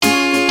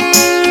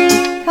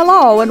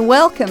Hello and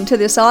welcome to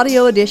this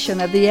audio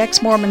edition of the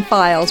Ex-Mormon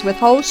Files with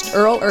host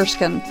Earl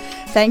Erskine.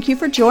 Thank you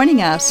for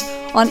joining us.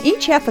 On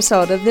each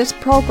episode of this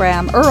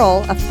program,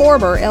 Earl, a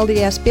former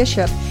LDS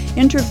bishop,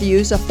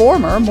 interviews a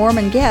former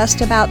Mormon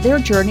guest about their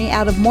journey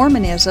out of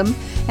Mormonism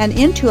and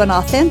into an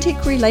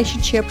authentic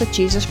relationship with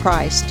Jesus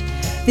Christ.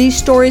 These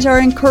stories are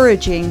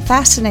encouraging,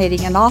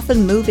 fascinating, and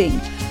often moving.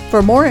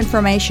 For more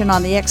information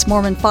on the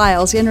Ex-Mormon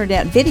Files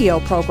internet video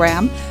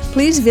program,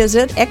 please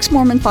visit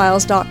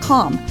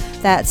exmormonfiles.com.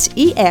 That's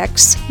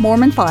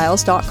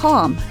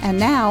exmormonfiles.com. And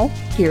now,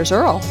 here's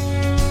Earl.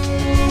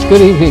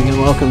 Good evening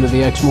and welcome to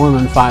the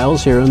Ex-Mormon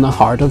Files here in the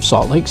heart of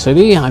Salt Lake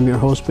City. I'm your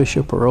host,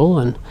 Bishop Earl,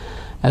 and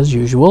as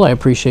usual, I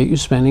appreciate you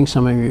spending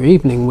some of your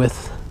evening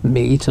with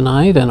me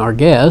tonight and our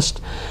guest,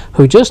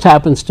 who just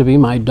happens to be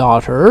my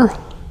daughter,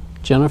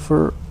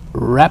 Jennifer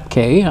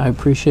Rapkay. I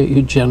appreciate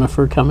you,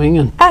 Jennifer, coming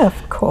and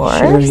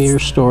sharing your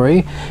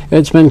story.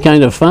 It's been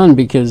kind of fun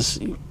because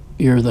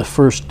you're the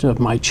first of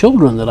my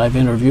children that I've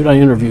interviewed. I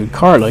interviewed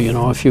Carla,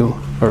 or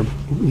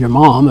your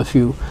mom a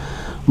few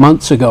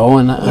months ago,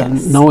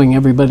 and knowing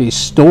everybody's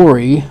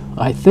story,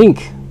 I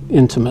think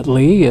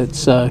intimately,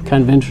 it's kind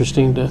of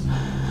interesting to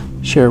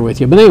share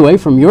with you. But anyway,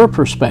 from your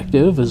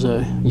perspective as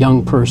a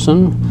young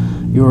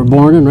person, you were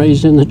born and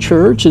raised in the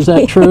church, is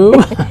that true?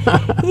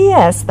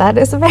 Yes, that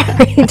is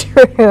very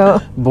true.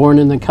 Born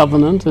in the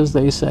covenant, as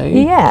they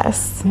say.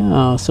 Yes.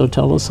 Yeah, so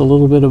tell us a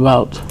little bit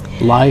about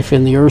life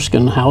in the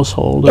Erskine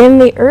household. In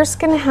the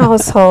Erskine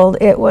household,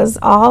 it was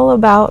all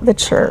about the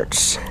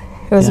church.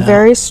 It was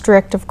very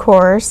strict, of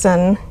course,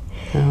 and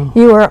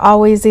you were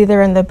always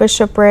either in the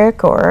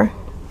bishopric or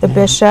the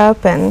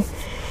bishop, and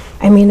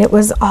I mean, it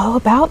was all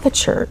about the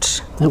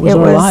church. That was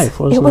our life,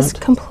 wasn't it? It was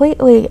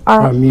completely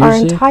our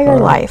entire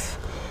life.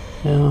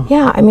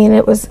 Yeah, I mean,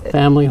 it was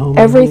family home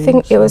everything.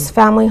 Evenings, it was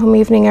family home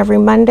evening every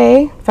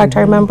Monday. In fact,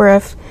 I remember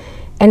if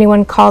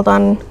anyone called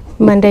on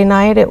Monday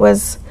night, it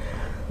was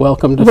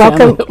welcome to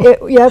family.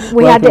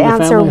 We had to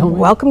answer,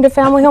 welcome to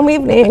family home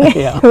evening.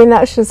 I mean,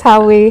 that's just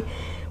how we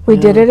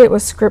did it. It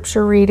was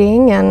scripture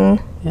reading,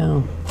 and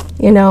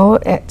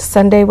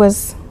Sunday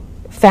was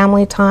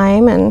family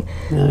time, and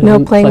no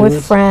playing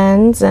with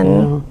friends,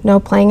 and no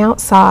playing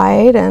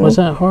outside. And was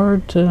that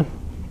hard to?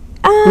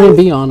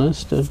 Be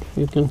honest.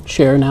 You can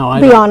share now.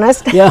 Be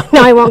honest. Yeah.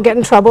 Now I won't get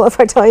in trouble if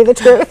I tell you the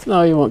truth.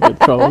 No, you won't get in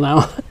trouble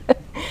now.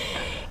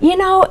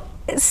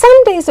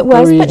 Some days it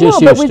was,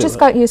 but we just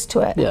got used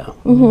to it. Yeah.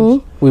 Mm-hmm.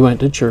 We went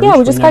to church. Yeah,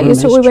 we just got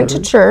used to it. We went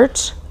to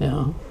church.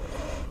 Yeah.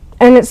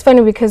 And it's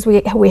funny because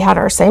we had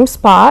our same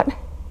spot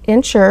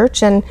in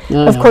church, and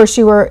of course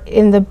you were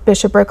in the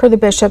bishopric or the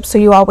bishop, so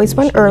you always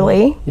went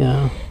early.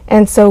 Yeah.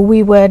 And so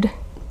we would,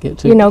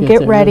 get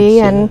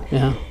ready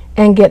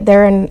and get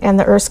there, and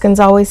the Erskines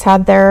always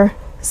had their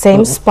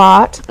same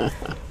spot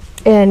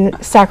in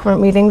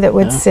sacrament meeting that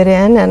would sit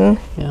in, and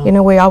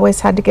we always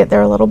had to get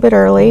there a little bit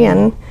early,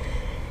 and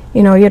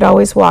you'd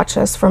always watch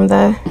us from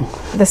the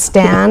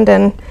stand,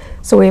 and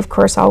so we of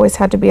course always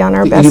had to be on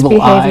our best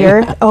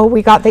behavior. Oh,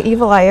 we got the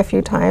evil eye a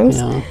few times.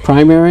 Yeah.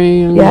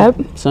 Primary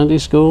and Sunday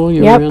school.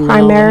 You were in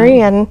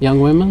primary and young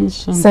women's.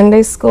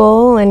 Sunday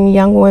school and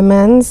young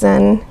women's,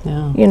 and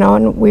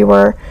and we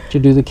were. Did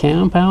you do the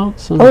camp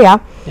outs? Oh yeah.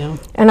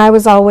 And I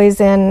was always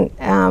in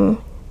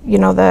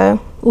the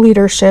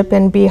leadership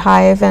in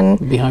Beehive, and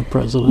Beehive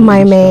president.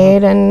 My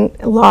maid and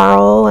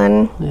Laurel,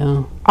 and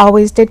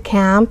always did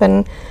camp.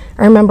 And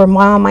I remember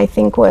Mom, I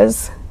think,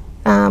 was.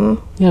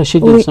 She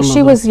did some.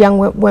 She was young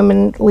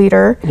women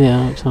leader.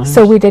 Yeah, at times.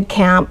 So we did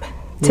camp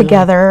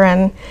together,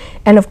 and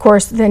of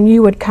course then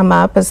you would come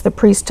up as the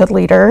priesthood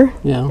leader.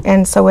 Yeah.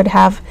 And so would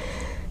have,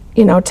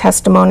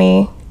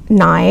 testimony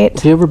night.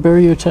 Did you ever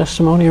bury your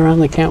testimony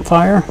around the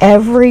campfire?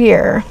 Every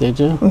year. Did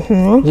you?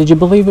 Mm-hmm. Did you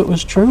believe it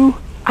was true?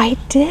 I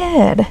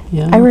did.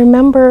 Yeah. I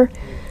remember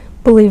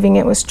believing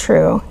it was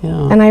true.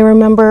 Yeah. And I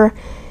remember,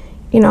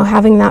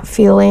 having that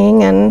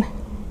feeling and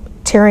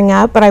tearing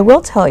up. But I will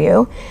tell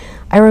you,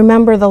 I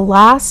remember the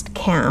last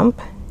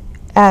camp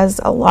as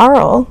a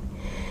Laurel,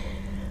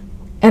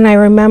 and I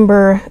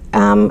remember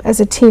as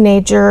a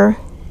teenager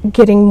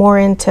getting more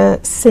into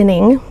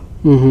sinning,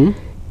 and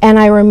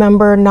I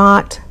remember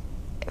not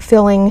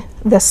feeling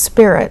the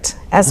Spirit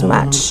as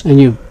much.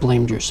 And you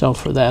blamed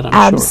yourself for that, I'm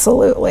sure.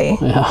 Absolutely.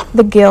 Yeah.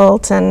 The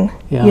guilt, and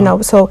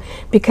so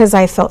because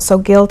I felt so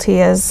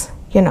guilty as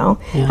and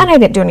I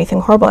didn't do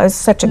anything horrible. I was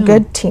such a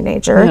good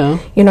teenager.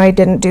 Yeah. I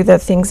didn't do the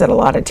things that a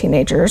lot of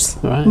teenagers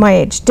my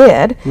age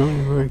did. No,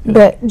 you're very good.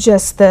 But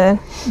just the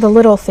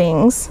little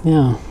things.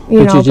 Yeah. But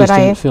you just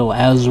didn't feel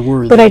as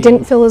worthy. But I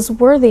didn't feel as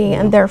worthy,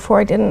 and therefore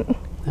I didn't,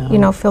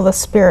 feel the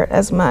Spirit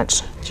as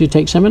much. Did you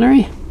take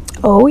seminary?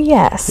 Oh,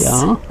 yes.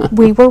 Yeah.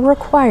 We were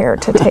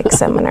required to take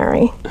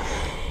seminary.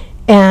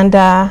 And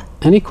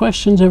any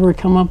questions ever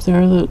come up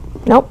there that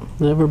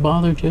never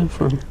bothered you?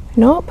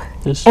 Nope.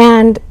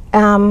 And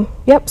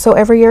so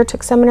every year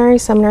took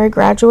seminary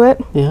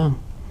graduate. Yeah.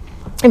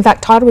 In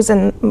fact, Todd was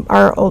in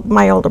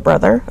my older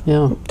brother.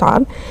 Yeah.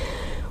 Todd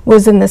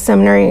was in the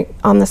seminary,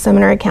 on the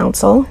seminary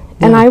council,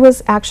 And I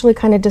was actually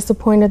kind of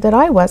disappointed that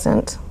I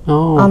wasn't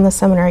on the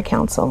seminary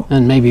council.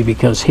 And maybe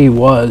because he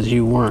was,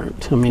 you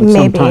weren't. I mean,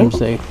 Maybe. sometimes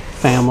they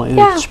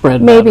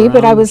spread maybe, that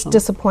but I around, was so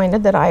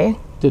disappointed that I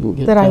didn't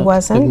get that I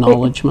wasn't.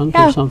 acknowledgement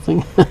or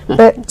something.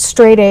 But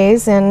straight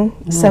A's in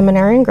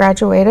seminary and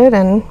graduated,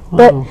 and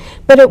but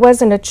it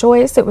wasn't a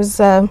choice. It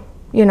was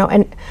you know,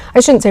 and I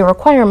shouldn't say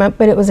requirement,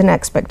 but it was an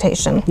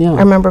expectation. Yeah. I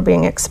remember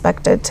being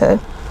expected to.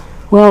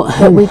 Well,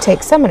 that we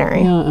take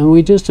seminary. Yeah, and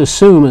we just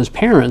assume as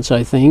parents,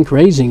 I think,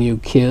 raising you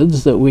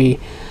kids, that we,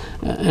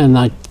 and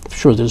I'm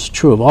sure this is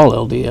true of all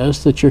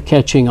LDS, that you're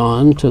catching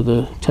on to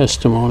the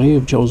testimony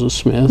of Joseph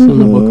Smith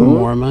and the Book of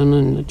Mormon,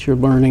 and that you're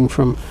learning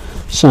from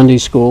Sunday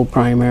school,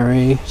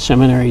 primary,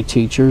 seminary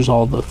teachers,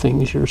 all the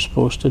things you're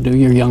supposed to do.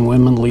 Your young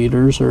women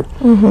leaders are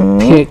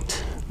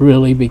picked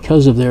really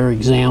because of their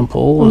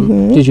example.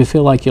 And did you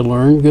feel like you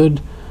learned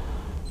good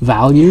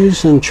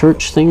values and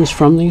church things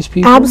from these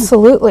people?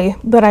 Absolutely.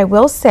 But I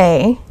will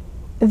say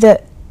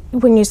that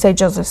when you say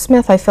Joseph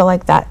Smith, I feel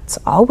like that's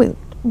all we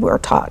were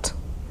taught.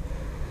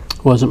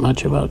 Wasn't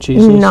much about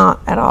Jesus? Not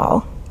at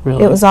all.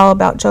 Really? It was all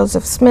about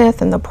Joseph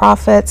Smith and the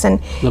prophets,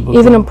 and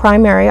even in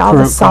primary, all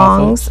the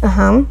songs,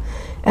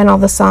 and all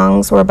the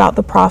songs were about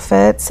the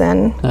prophets,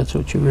 and that's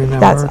what you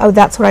remember.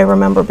 That's what I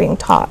remember being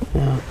taught.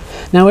 Yeah.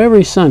 Now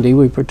every Sunday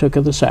we partook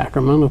of the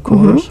sacrament, of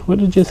course. What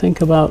did you think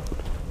about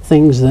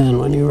things then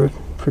when you were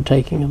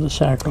partaking of the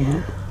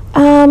sacrament?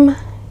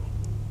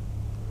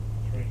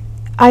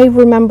 I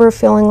remember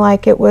feeling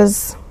like it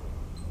was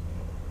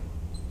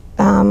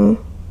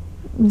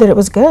that it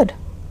was good,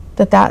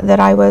 that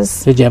I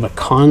was. Did you have a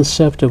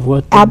concept of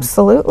what the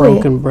absolutely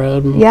broken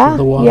bread and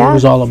the water yeah.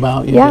 was all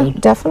about? You yeah,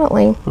 did?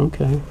 Definitely.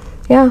 Okay.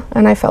 Yeah,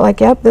 and I felt like,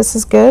 yep, this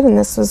is good, and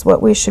this is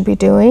what we should be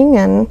doing,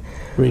 and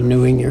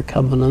renewing your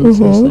covenants,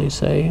 as they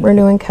say.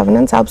 Renewing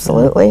covenants,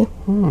 absolutely.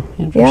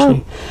 Interesting.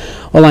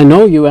 Yeah. Well, I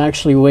know you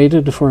actually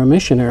waited for a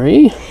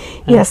missionary.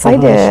 Yes, I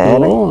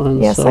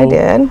did. Yes, I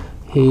did.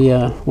 He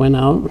went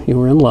out. You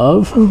were in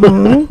love.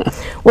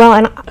 Well,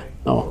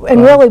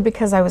 and really,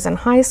 because I was in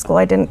high school,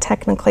 I didn't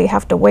technically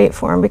have to wait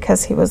for him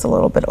because he was a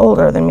little bit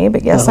older than me.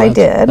 But yes, I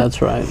did.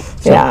 That's right.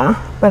 So,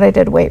 yeah, but I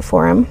did wait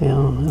for him.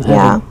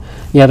 Yeah.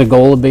 You had a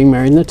goal of being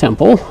married in the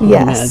temple, yes.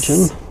 I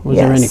imagine. Was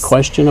there any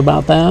question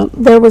about that?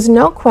 There was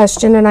no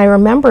question, and I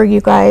remember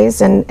you guys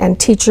and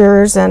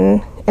teachers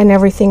and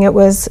everything. It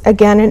was,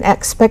 again, an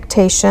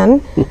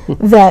expectation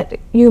that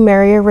you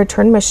marry a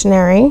returned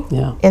missionary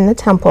in the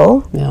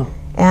temple. Yeah.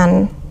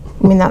 And,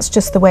 I mean, that's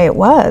just the way it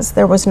was.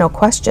 There was no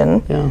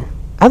question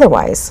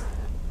otherwise.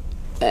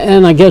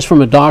 And I guess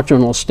from a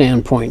doctrinal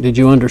standpoint, did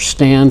you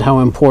understand how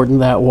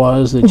important that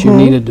was, that you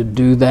needed to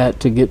do that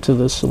to get to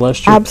the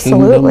celestial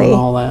kingdom and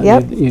all that?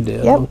 Yep. You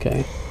did? Yep.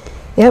 Okay.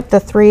 Yep,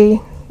 the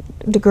 3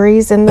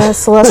 degrees in the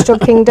celestial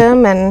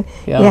kingdom, and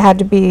you had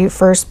to be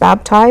first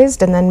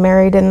baptized and then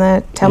married in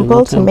the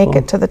temple to make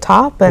it to the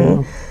top,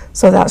 and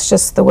so that's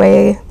just the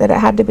way that it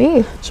had to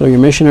be. So your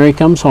missionary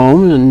comes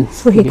home, and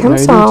he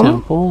comes home. In the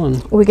temple,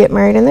 and we get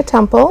married in the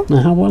temple.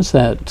 Now, how was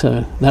that?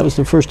 That was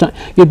the first time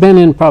you'd been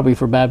in probably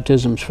for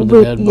baptisms for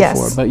the dead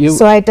before, but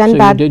so I'd done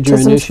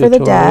baptisms for the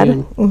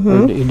dead.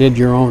 Or you did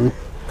your own.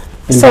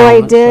 So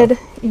I did,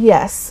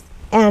 yes,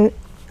 and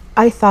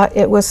I thought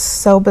it was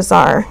so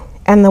bizarre.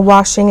 And the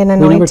washing and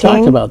anointing. We never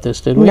talked about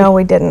this, did we? No,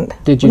 we didn't.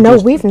 Did you? No,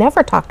 we've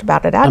never talked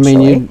about it, actually. I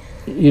mean,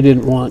 you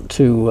didn't want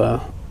to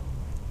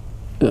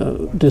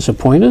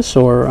disappoint us,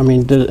 or I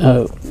mean,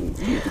 well,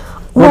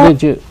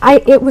 did you?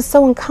 It was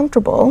so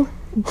uncomfortable,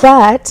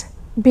 but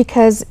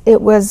because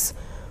it was.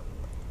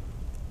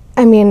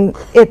 I mean,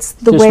 it's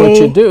the just way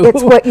what you do.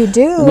 It's what you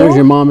do. And there's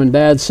your mom and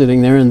dad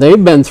sitting there, and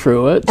they've been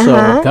through it.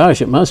 So,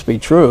 gosh, it must be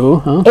true,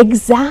 huh?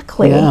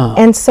 Exactly. Yeah.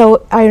 And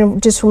so I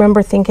just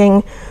remember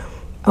thinking,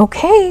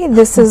 okay,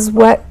 this is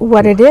what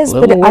it is.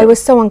 But I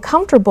was so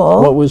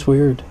uncomfortable. What was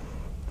weird?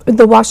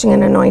 The washing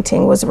and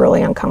anointing was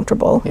really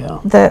uncomfortable.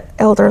 Yeah. The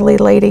elderly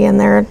lady in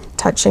there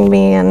touching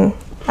me, and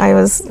I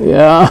was.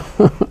 Yeah.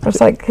 I was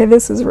like, hey,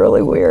 this is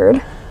really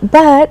weird.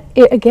 But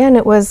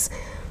it was.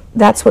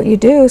 That's what you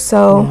do.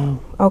 So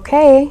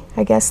okay,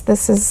 I guess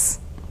this is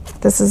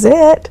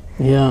it.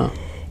 Yeah.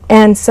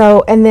 And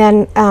so and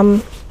then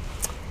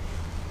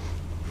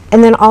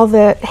all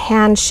the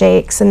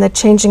handshakes and the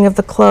changing of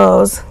the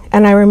clothes,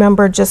 and I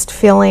remember just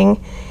feeling,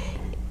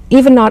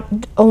 even not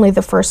only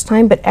the first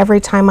time, but every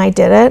time I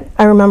did it,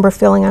 I remember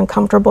feeling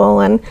uncomfortable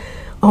and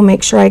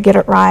make sure I get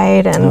it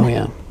right,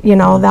 and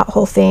that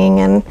whole thing,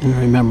 and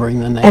remembering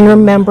the name, and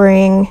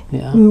remembering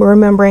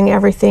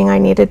everything I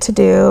needed to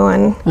do,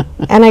 and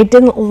and I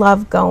didn't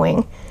love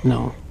going.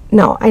 No,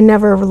 I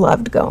never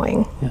loved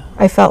going. Yeah.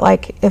 I felt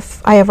like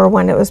if I ever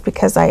went, it was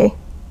because I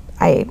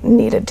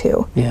needed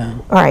to,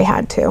 or I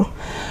had to.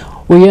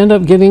 Well, you end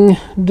up getting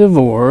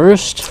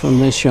divorced from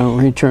this young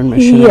returned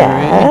missionary.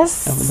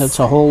 Yes. That's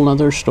a whole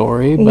other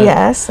story. But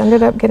yes,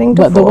 ended up getting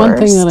divorced. But the one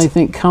thing that I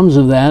think comes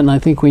of that, and I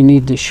think we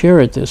need to share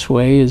it this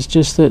way, is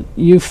just that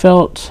you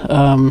felt,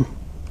 not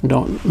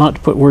to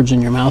put words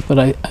in your mouth,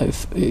 but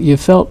you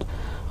felt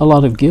a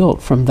lot of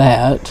guilt from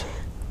that.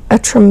 a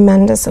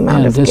tremendous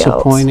amount of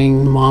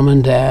disappointing mom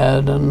and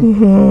dad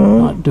and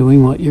not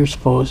doing what you're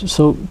supposed to.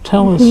 So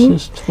tell us,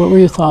 just what were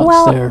your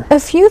thoughts there? A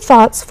few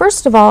thoughts.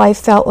 First of all, I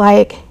felt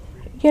like,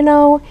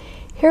 here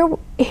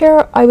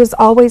I was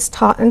always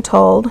taught and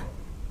told,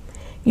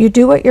 you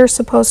do what you're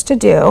supposed to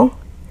do.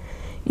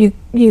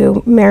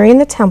 You marry in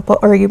the temple,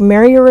 or you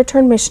marry your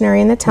returned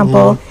missionary in the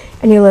temple,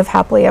 and you live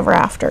happily ever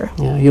after.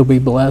 Yeah, you'll be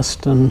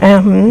blessed. And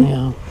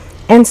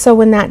and so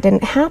when that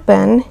didn't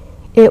happen,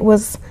 it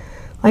was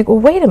like, well,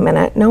 wait a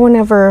minute, no one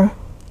ever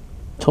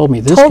told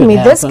me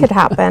this could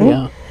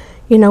happen.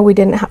 We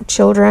didn't have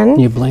children.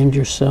 You blamed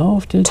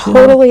yourself, did you?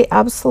 Totally,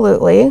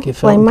 absolutely.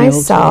 Blame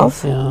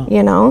myself,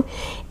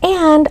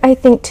 And I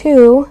think,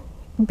 too,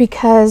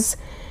 because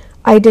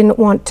I didn't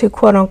want to,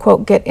 quote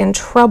unquote, get in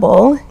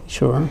trouble.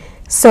 Sure.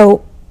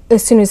 So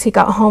as soon as he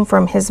got home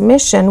from his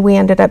mission, we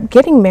ended up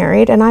getting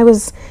married, and I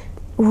was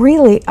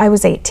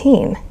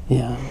 18.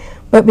 Yeah.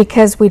 But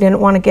because we didn't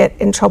want to get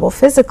in trouble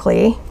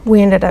physically,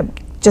 we ended up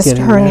just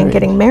hurrying and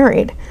getting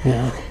married.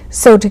 Yeah.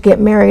 So to get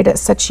married at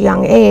such a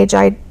young age,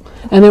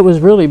 and it was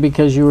really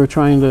because you were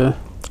trying to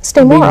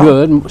stay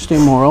moral. Stay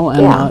moral,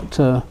 and not.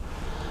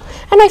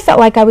 And I felt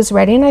like I was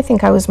ready, and I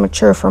think I was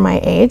mature for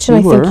my age, and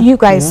I think you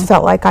guys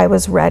felt like I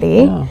was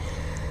ready. Yeah.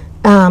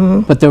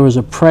 But there was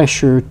a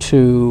pressure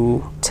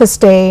to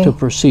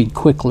proceed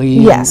quickly.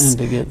 Yes,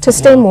 and to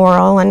stay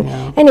moral. And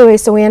anyway,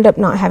 so we end up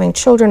not having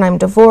children. I'm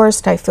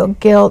divorced. I feel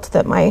guilt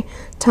that my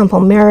temple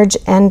marriage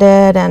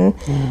ended, and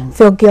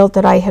feel guilt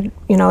that I had,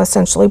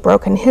 essentially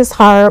broken his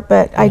heart.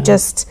 But I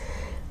just,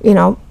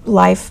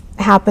 life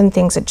happened.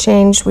 Things had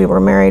changed. We were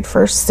married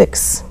for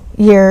 6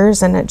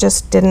 years, and it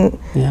just didn't.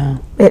 Yeah.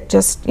 It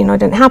just,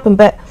 didn't happen.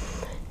 But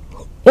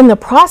in the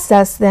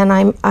process, then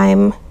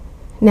I'm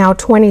now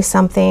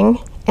 20-something,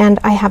 and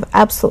I have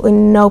absolutely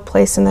no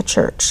place in the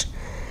church.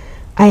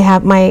 I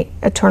have my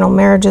eternal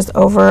marriage is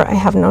over. I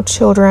have no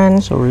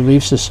children. So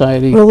Relief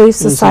Society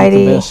isn't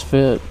the best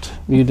fit.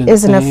 You didn't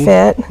isn't a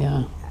fit.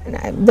 Yeah.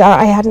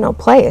 I had no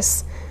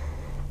place,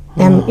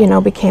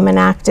 and became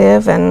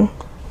inactive, and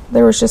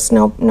there was just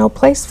no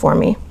place for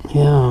me.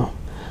 Yeah.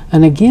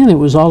 And again, it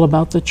was all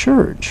about the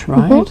church,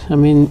 right? I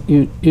mean,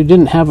 you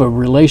didn't have a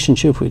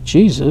relationship with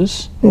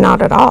Jesus.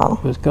 Not at all.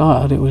 With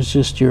God. It was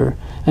just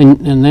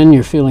and then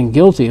you're feeling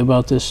guilty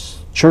about this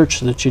church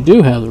that you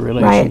do have the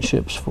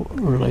relationship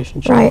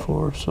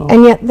for. So.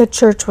 And yet the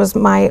church was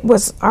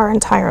our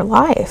entire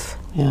life.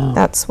 Yeah.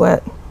 That's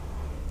what.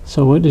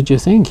 So what did you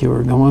think? You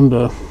were going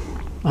to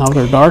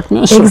outer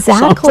darkness?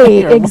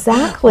 Exactly. Or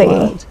exactly.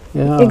 What?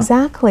 Yeah.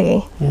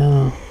 Exactly.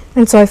 Yeah.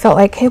 And so I felt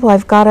like, hey, well,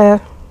 I've got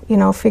to,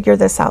 figure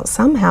this out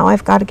somehow.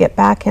 I've got to get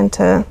back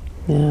into.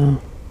 Yeah.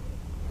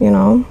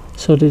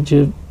 So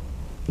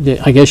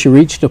I guess you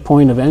reached a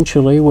point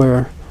eventually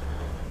where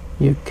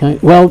you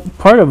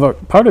part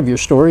of your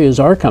story is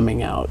our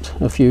coming out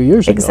a few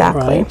years ago,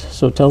 right?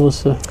 So tell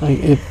us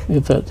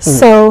if that's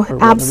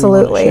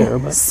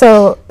absolutely.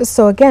 So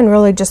again,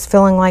 really just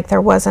feeling like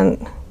there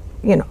wasn't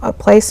a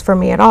place for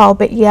me at all,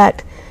 but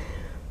yet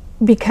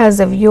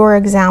because of your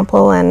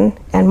example and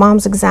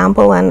Mom's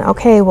example, and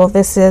okay, well,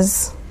 this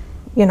is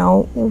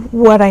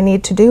what I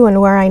need to do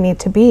and where I need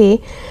to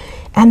be,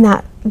 and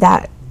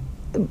that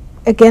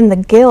again, the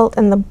guilt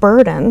and the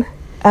burden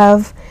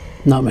of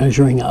not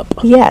measuring up.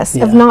 Yes,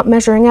 of not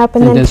measuring up,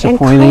 and then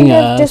disappointing kind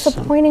of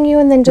disappointing you,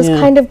 and then just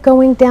kind of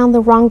going down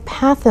the wrong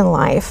path in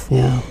life.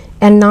 Yeah.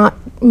 And not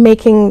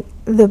making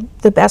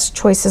the best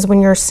choices when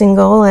you're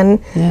single, and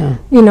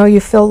you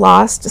feel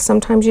lost.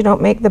 Sometimes you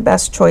don't make the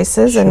best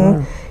choices,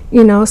 and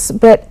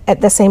but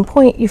at the same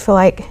point you feel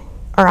like,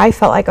 or I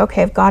felt like,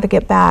 okay, I've got to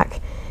get back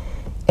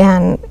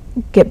and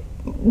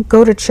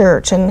go to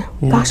church, and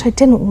gosh, I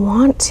didn't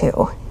want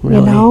to.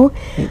 Really?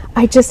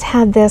 I just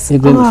had this.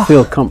 It didn't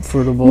feel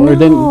comfortable, or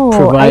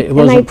it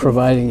wasn't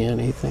providing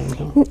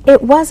anything.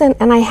 It wasn't,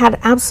 and I had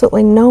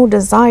absolutely no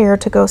desire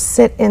to go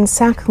sit in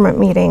sacrament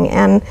meeting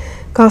and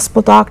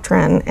gospel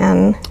doctrine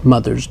and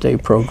Mother's Day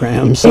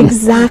programs.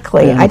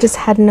 Exactly. I just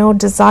had no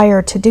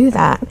desire to do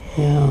that.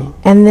 Yeah.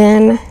 And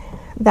then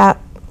that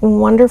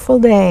wonderful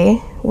day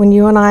when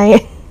you and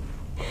I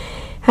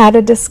had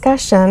a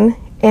discussion,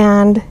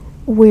 and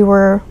we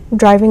were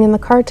driving in the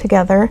car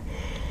together,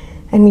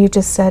 and you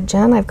just said,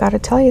 Jen, I've got to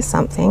tell you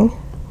something.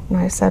 And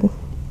I said,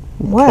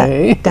 what,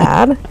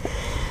 Dad?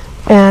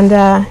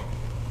 And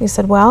you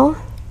said, well,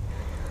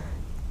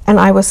 and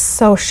I was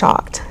so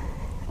shocked.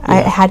 I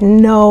had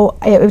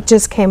it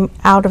just came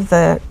out of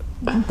the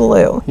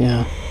blue.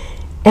 Yeah.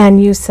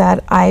 And you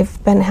said,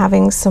 I've been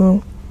having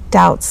some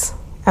doubts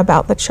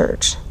about the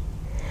church.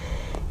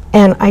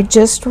 And I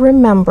just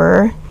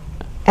remember,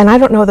 and I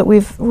don't know that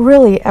we've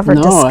really ever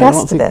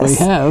discussed this.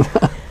 No, I don't think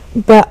we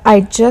have. But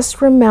I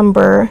just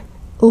remember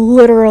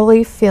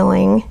literally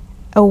feeling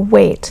a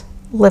weight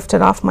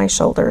lifted off my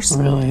shoulders.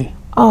 Really?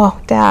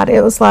 Oh, Dad,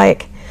 it was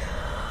like,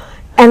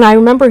 and I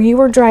remember you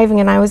were driving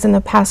and I was in the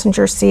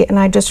passenger seat, and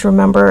I just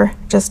remember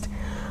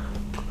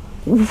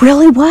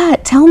really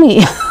what? Tell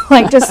me.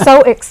 like just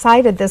so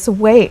excited, this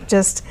weight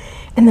just,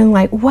 and then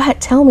like,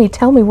 what? Tell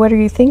me, what are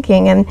you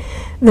thinking? And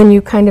then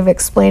you kind of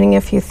explaining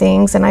a few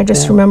things, and I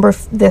just remember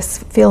this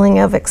feeling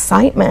of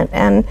excitement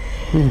and,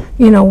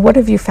 what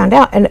have you found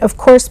out? And of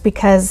course,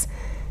 because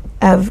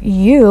of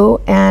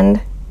you,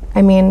 and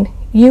I mean,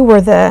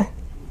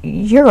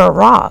 you're a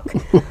rock.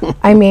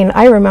 I mean,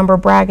 I remember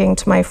bragging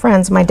to my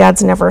friends, my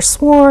dad's never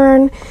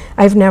sworn.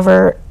 I've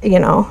never,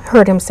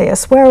 heard him say a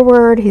swear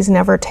word. He's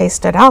never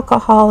tasted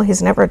alcohol.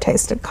 He's never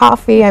tasted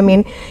coffee. I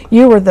mean,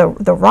 you were the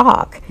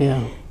rock.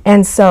 Yeah.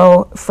 And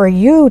so for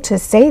you to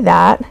say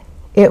that,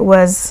 it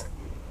was,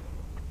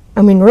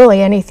 I mean,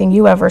 really anything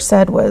you ever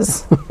said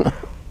was,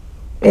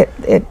 it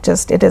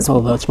is.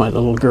 Oh, that's my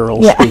little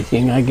girl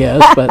speaking, I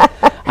guess. But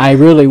I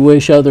really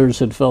wish others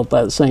had felt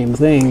that same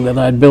thing, that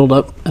I'd built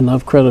up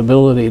enough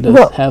credibility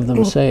to have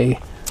them say.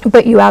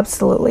 But you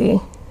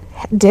absolutely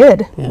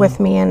did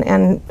with me,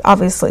 and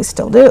obviously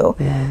still do.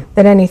 Yeah.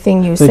 That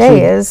anything you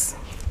say is...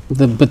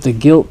 But the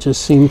guilt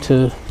just seemed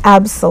to...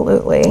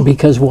 Absolutely.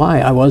 Because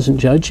why? I wasn't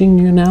judging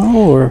you now,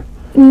 or...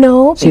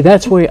 No. See,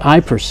 that's the way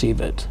I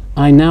perceive it.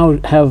 I now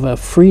have a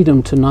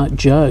freedom to not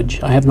judge.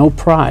 I have no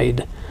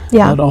pride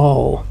at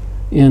all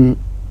in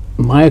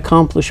my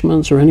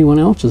accomplishments or anyone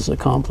else's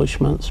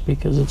accomplishments,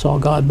 because it's all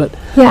God. But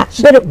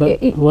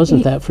it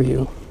wasn't that for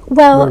you?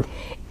 Well,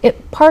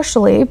 it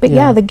partially, but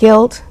the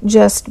guilt,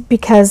 just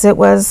because it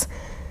was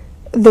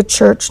the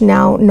church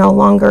now no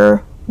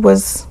longer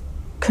was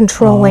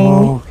controlling.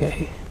 Oh,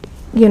 okay.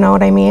 You know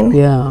what I mean?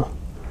 Yeah.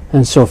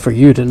 And so for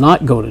you to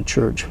not go to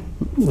church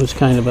was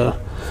kind of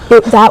a...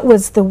 that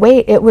was the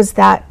weight. It was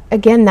that,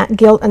 again, that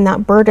guilt and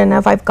that burden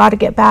of I've got to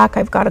get back,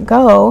 I've got to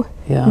go,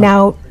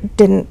 now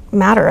didn't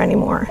matter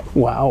anymore.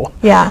 Wow.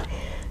 Yeah.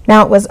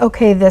 Now it was,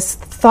 okay, this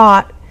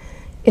thought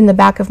in the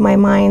back of my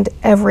mind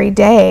every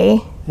day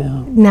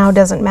now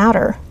doesn't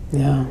matter.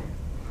 Yeah.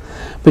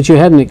 But you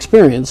had an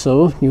experience,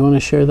 though. You want to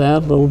share that a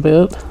little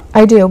bit?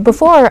 I do.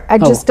 Before,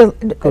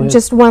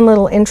 just one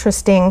little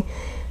interesting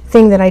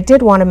thing that I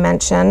did want to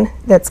mention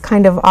that's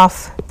kind of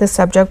off the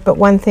subject, but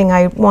one thing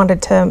I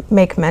wanted to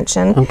make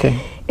mention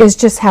is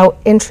just how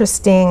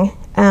interesting,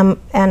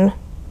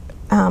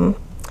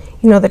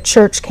 the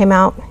church came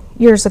out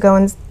years ago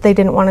and they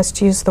didn't want us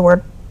to use the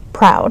word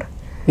proud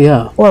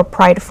or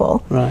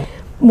prideful. Right.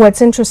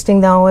 What's interesting,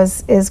 though,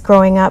 is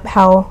growing up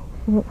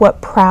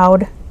what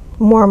proud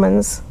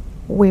Mormons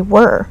we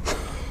were.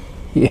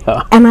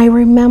 Yeah. And I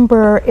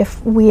remember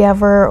if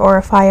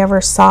I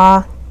ever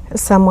saw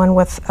someone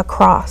with a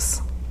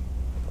cross,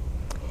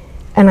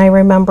 and I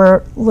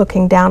remember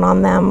looking down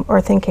on them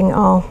or thinking,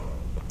 oh,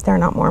 they're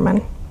not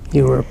Mormon.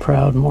 You were a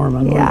proud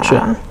Mormon, weren't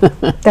you?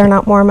 They're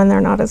not Mormon,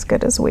 they're not as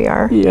good as we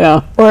are.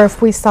 Yeah. Or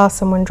if we saw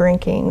someone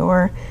drinking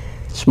or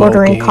smoking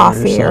ordering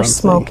coffee or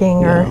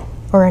smoking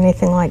or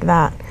anything like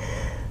that.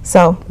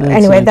 So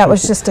anyway, that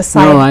was just a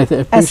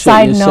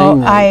side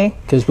note.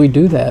 Because we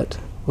do that.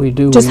 We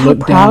do. Just how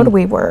proud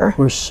we were.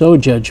 We're so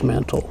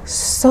judgmental.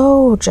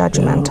 So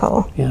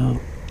judgmental. Yeah.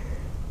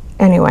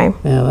 Anyway.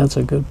 Yeah, that's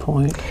a good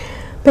point.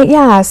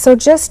 But so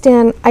just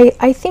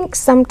I think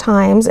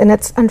sometimes, and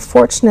it's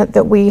unfortunate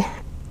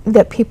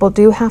that people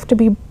do have to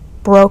be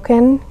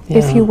broken,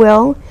 if you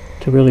will.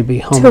 To really be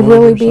humbled. To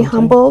really be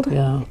humbled.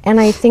 Yeah. And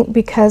I think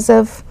because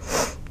of,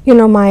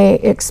 my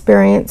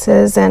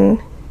experiences and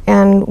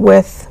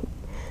with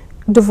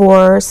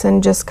divorce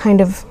and just kind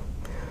of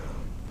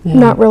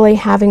not really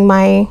having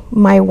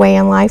my way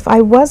in life,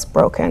 I was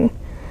broken.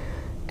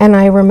 And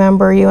I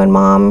remember you and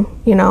Mom,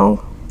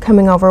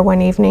 coming over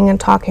one evening and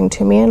talking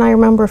to me, and I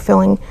remember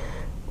feeling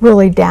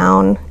really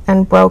down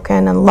and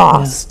broken and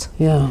lost.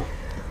 Yeah.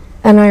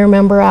 And I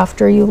remember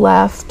after you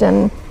left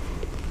and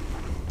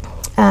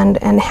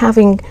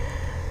having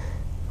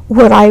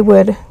what I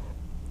would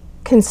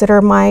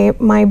consider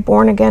my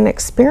born again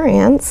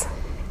experience,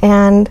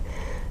 and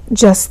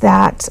just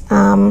that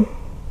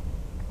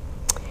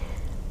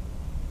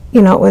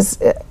it was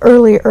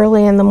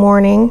early in the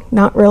morning,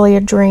 not really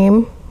a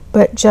dream,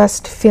 but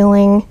just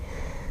feeling,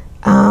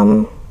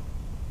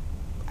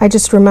 I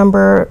just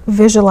remember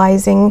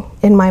visualizing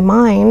in my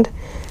mind,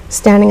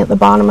 standing at the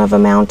bottom of a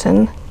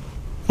mountain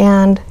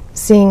and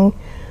seeing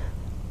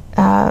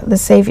the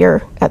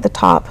Savior at the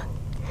top.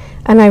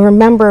 And I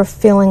remember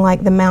feeling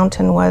like the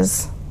mountain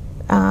was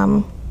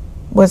the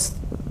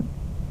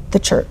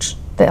church,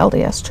 the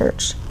LDS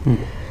church.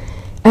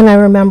 And I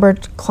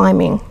remembered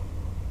climbing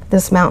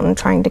this mountain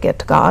trying to get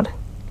to God.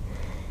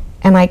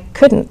 And I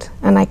couldn't,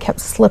 and I kept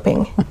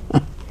slipping.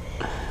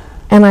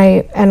 and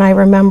I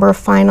remember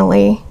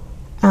finally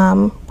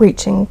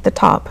reaching the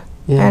top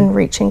and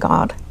reaching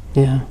God,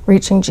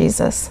 reaching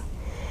Jesus.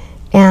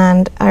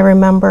 And I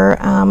remember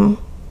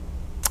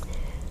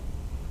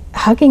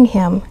hugging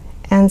him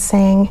and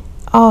saying,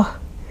 oh,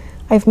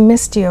 I've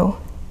missed you.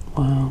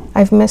 Wow.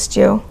 I've missed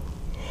you.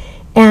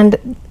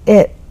 And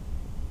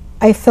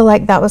I feel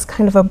like that was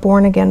kind of a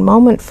born again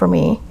moment for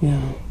me.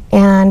 Yeah.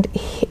 And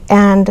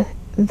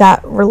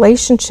that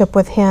relationship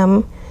with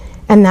him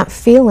and that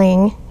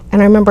feeling,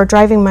 and I remember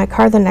driving my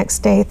car the next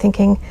day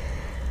thinking,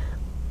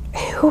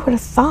 who would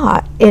have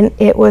thought? And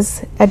it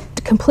was a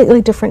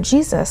completely different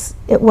Jesus.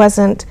 It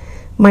wasn't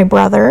my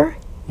brother.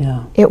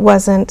 Yeah. It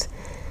wasn't,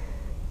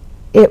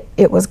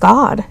 it was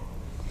God.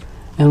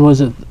 And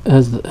was it,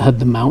 had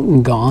the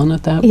mountain gone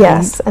at that point?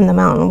 Yes, and the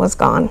mountain was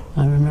gone.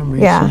 I remember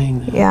you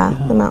saying that.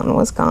 Yeah, the mountain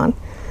was gone.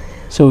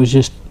 So it was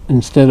just,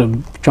 instead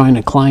of trying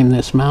to climb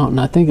this mountain,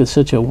 I think it's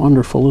such a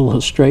wonderful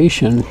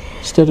illustration,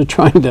 instead of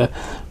trying to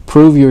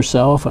prove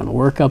yourself and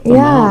work up the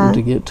mountain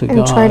to get to God.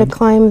 And try to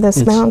climb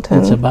this mountain.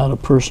 It's about a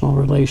personal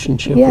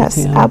relationship with Him.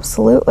 Yes,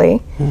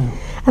 absolutely. Yeah.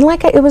 And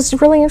it was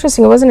really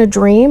interesting. It wasn't a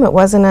dream. It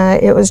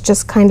was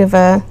just kind of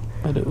a...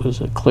 But it was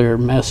a clear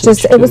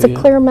message. It was a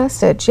clear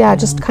message,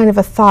 just kind of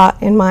a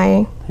thought in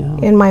my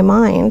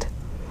mind.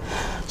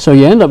 So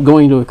you end up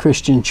going to a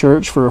Christian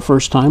church for a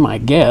first time, I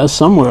guess,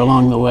 somewhere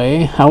along the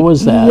way. How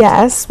was that?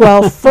 Yes.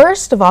 Well,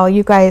 first of all,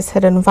 you guys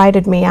had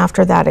invited me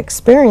after that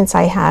experience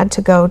I had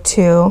to go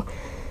to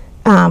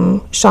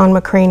Sean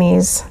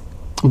McCraney's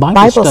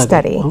Bible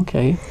study.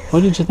 Okay.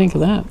 What did you think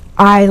of that?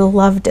 I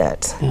loved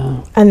it.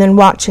 Yeah. And then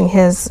watching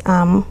his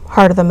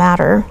Heart of the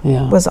Matter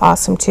was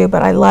awesome too.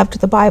 But I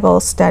loved the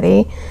Bible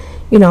study,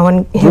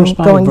 and him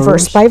going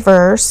verse by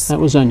verse. That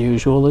was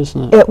unusual,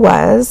 isn't it? It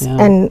was. Yeah.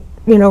 And,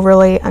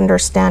 really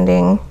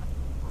understanding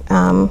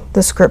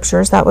the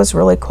scriptures. That was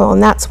really cool.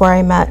 And that's where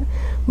I met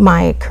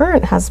my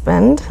current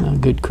husband. A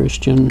good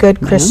Christian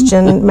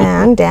Christian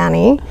man,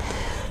 Danny.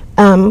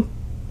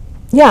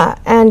 Yeah,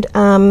 and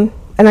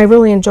I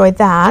really enjoyed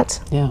that.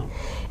 Yeah.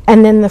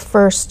 And then the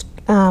first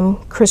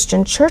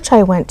Christian church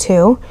I went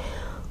to,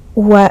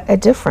 what a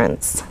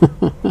difference.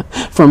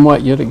 From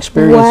what you'd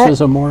experienced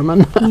as a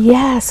Mormon?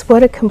 Yes,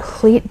 what a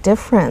complete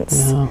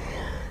difference. Yeah.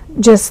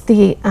 Just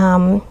the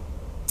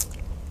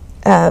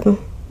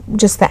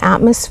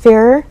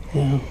atmosphere.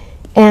 Yeah.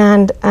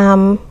 And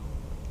I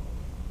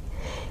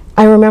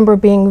remember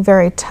being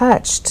very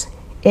touched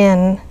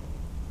and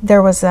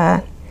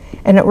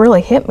it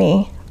really hit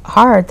me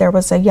hard. There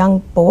was a young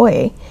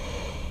boy.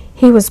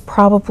 He was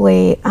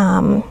probably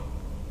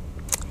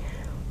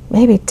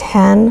maybe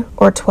 10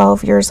 or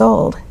 12 years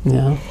old.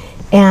 Yeah.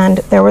 And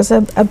there was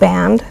a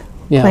band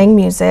playing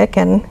music,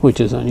 and which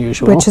is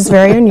unusual. Which is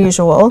very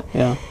unusual.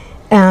 Yeah.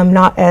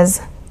 Not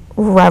as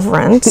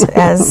reverent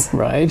as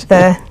right.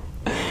 But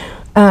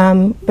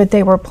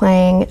they were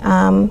playing.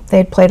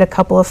 They'd played a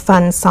couple of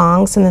fun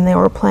songs, and then they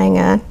were playing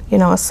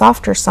a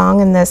softer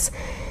song, and this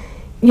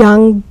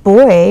young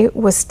boy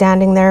was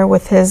standing there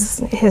with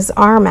his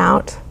arm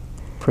out,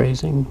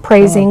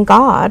 praising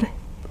God,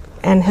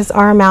 and his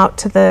arm out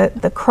to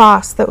the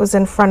cross that was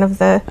in front of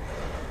the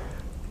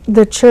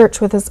church,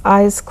 with his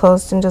eyes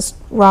closed and just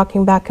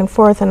rocking back and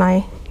forth.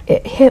 And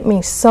it hit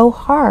me so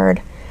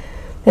hard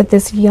that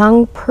this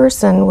young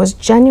person was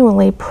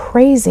genuinely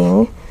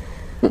praising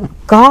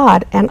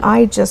God, and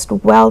I just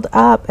welled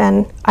up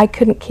and I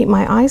couldn't keep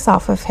my eyes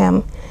off of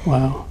him.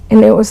 Wow.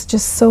 And it was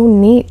just so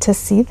neat to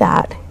see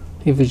that.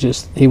 He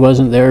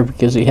wasn't there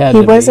because he had to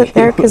be. He wasn't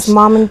there because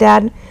Mom and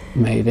Dad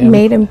made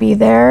him be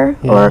there,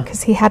 or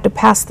because he had to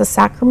pass the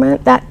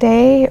sacrament that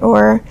day,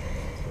 or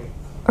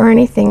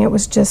anything. It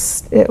was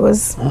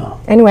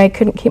anyway, I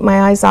couldn't keep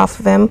my eyes off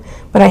of him,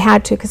 but I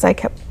had to because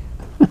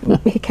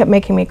he kept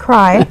making me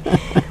cry.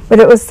 But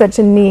it was such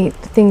a neat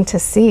thing to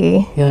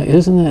see. Yeah,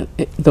 isn't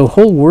it? The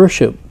whole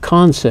worship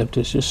concept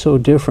is just so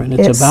different.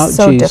 It's about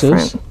so Jesus.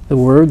 Different. The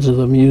words of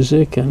the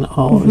music and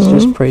all is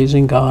just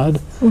praising God.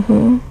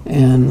 Mm-hmm.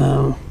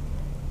 And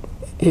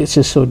it's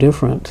just so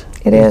different.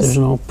 It is. There's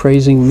no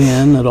praising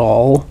men at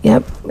all.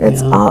 Yep,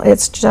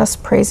 it's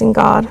just praising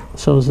God.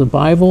 So is the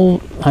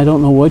Bible, I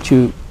don't know what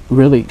you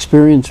really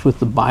experienced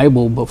with the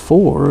Bible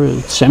before.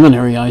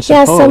 Seminary, I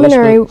suppose. Yeah,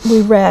 seminary,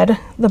 we read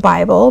the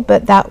Bible,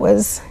 but that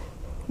was,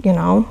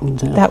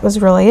 that was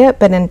really it.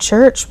 But in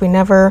church, we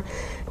never,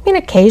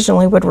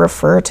 occasionally would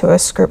refer to a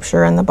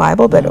scripture in the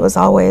Bible, but it was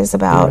always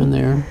about, here and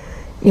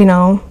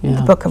there.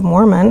 The Book of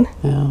Mormon.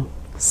 Yeah.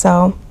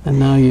 So. And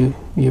now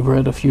you've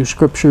read a few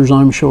scriptures,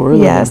 I'm sure.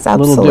 Yes,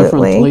 absolutely. A little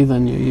differently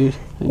than you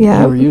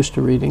were used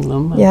to reading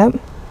them. Yep.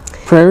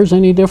 Prayers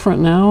any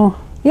different now?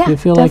 Yeah, Do you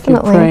feel definitely.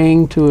 like you're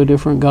praying to a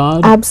different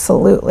God?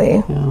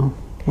 Absolutely. Yeah.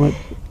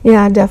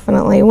 Yeah,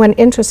 definitely. One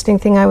interesting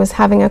thing, I was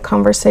having a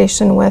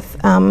conversation with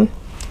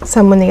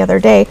someone the other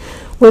day,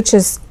 which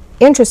is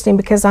interesting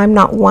because I'm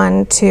not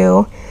one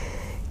to,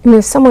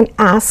 if someone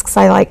asks,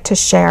 I like to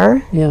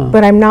share,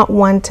 but I'm not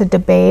one to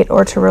debate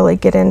or to really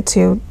get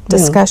into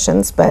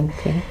discussions. But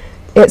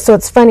so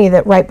it's funny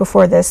that right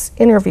before this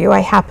interview,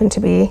 I happened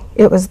to be,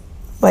 it was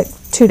like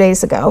 2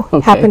 days ago,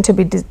 happened to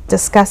be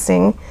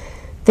discussing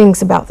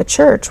things about the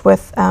church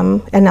with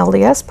an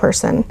LDS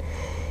person,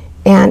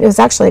 and it was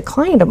actually a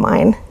client of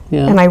mine.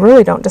 And I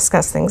really don't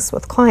discuss things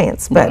with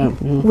clients, but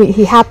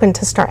he happened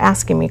to start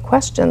asking me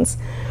questions,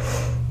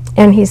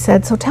 and he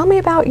said, "So tell me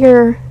about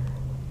you're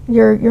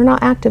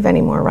not active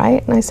anymore,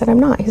 right?" And I said, "I'm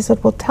not." He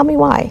said, "Well, tell me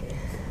why.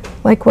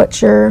 Like, what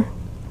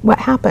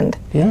happened?"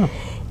 Yeah.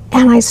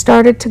 And I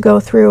started to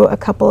go through a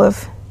couple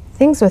of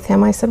things with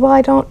him. I said, "Well,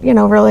 I don't,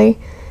 really,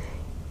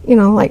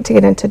 like to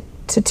get into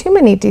too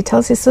many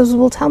details." He says,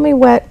 "Well, tell me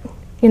what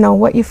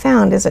what you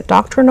found. Is it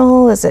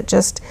doctrinal? Is it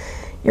just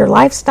your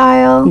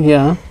lifestyle?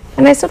 Yeah.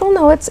 And I said, well,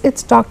 no,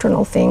 it's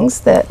doctrinal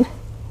things that,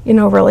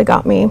 really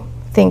got me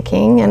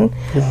thinking. And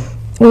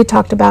we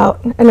talked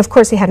about, and of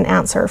course he had an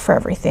answer for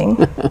everything,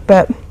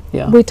 but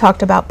we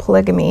talked about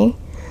polygamy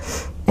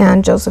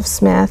and Joseph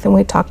Smith, and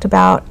we talked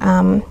about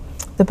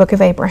the Book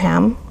of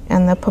Abraham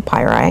and the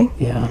papyri.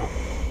 Yeah.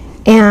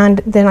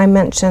 And then I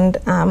mentioned...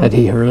 had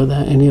he heard of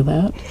that, any of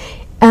that?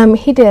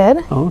 He did.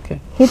 Oh, okay.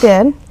 He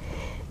did.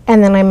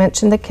 And then I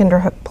mentioned the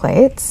Kinderhook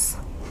plates.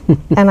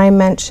 And I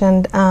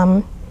mentioned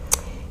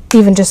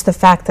even just the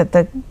fact that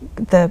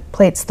the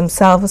plates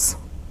themselves,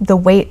 the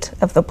weight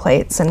of the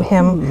plates, and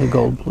the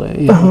gold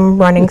plate,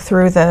 running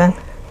through the,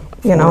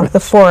 the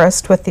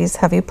forest with these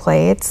heavy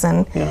plates,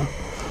 and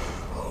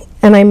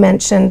and I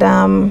mentioned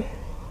the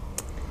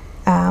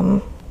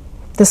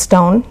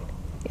stone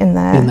in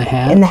the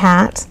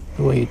hat.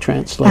 The way he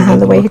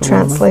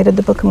translated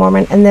the Book of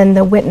Mormon, and then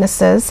the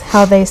witnesses,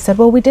 how they said,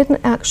 well, we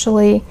didn't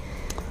actually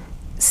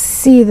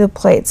see the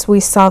plates, we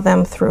saw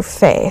them through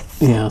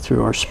faith. Yeah,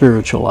 through our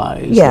spiritual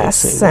eyes.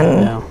 Yes,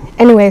 and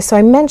anyway, so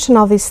I mentioned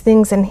all these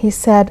things, and he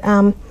said,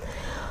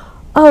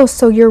 oh,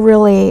 so you're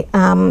really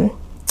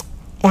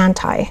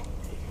anti-Mormon.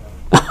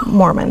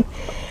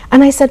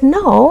 And I said,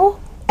 no.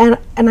 And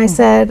I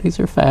said, these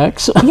are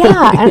facts.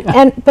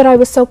 But I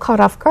was so caught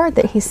off guard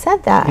that he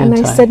said that. And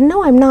I said,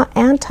 no, I'm not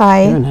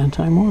anti. You're an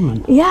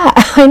anti-Mormon. Yeah,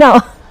 I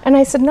know. And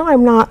I said, no,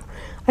 I'm not.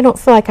 I don't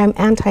feel like I'm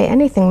anti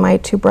anything. My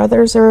two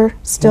brothers are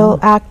still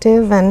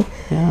active, and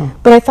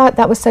but I thought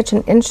that was such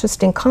an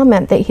interesting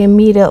comment that he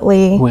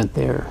immediately went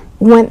there.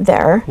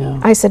 Yeah.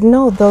 I said,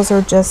 no, those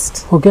are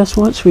just... Well, guess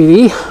what,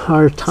 sweetie?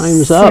 Our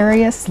time's up.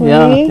 Seriously?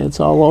 Yeah, it's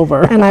all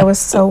over. And I was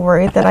so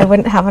worried that I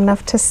wouldn't have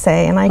enough to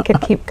say, and I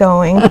could keep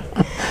going.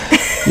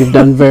 You've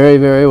done very,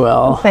 very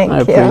well. Thank you.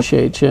 I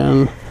appreciate you.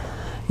 And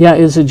yeah,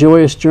 it's a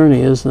joyous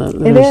journey, isn't it?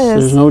 It is.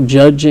 There's no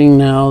judging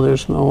now.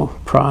 There's no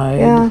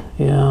pride.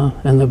 Yeah.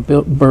 And the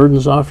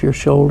burden's off your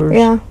shoulders.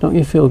 Yeah. Don't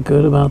you feel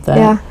good about that?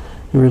 Yeah.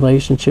 In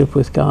relationship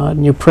with God.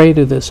 And you pray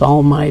to this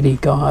almighty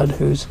God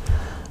who's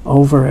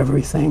over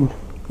everything.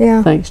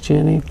 Yeah. Thanks,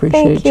 Jenny.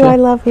 Appreciate you. Thank you. I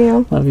love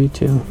you. Love you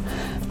too.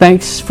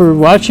 Thanks for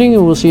watching,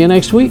 and we'll see you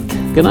next week.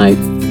 Good night.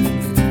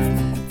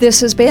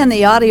 This has been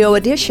the audio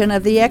edition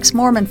of the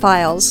Ex-Mormon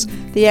Files.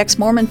 The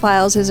Ex-Mormon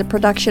Files is a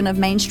production of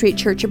Main Street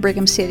Church of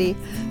Brigham City.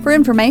 For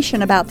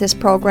information about this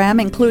program,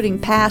 including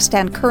past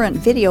and current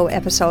video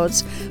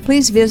episodes,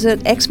 please visit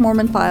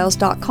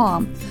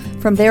exmormonfiles.com.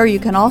 From there, you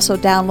can also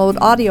download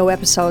audio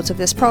episodes of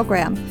this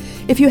program.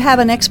 If you have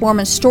an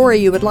Ex-Mormon story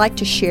you would like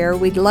to share,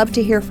 we'd love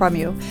to hear from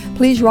you.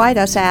 Please write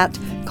us at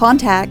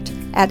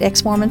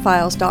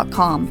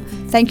contact@exmormonfiles.com.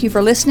 Thank you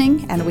for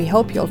listening, and we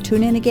hope you'll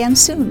tune in again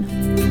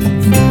soon.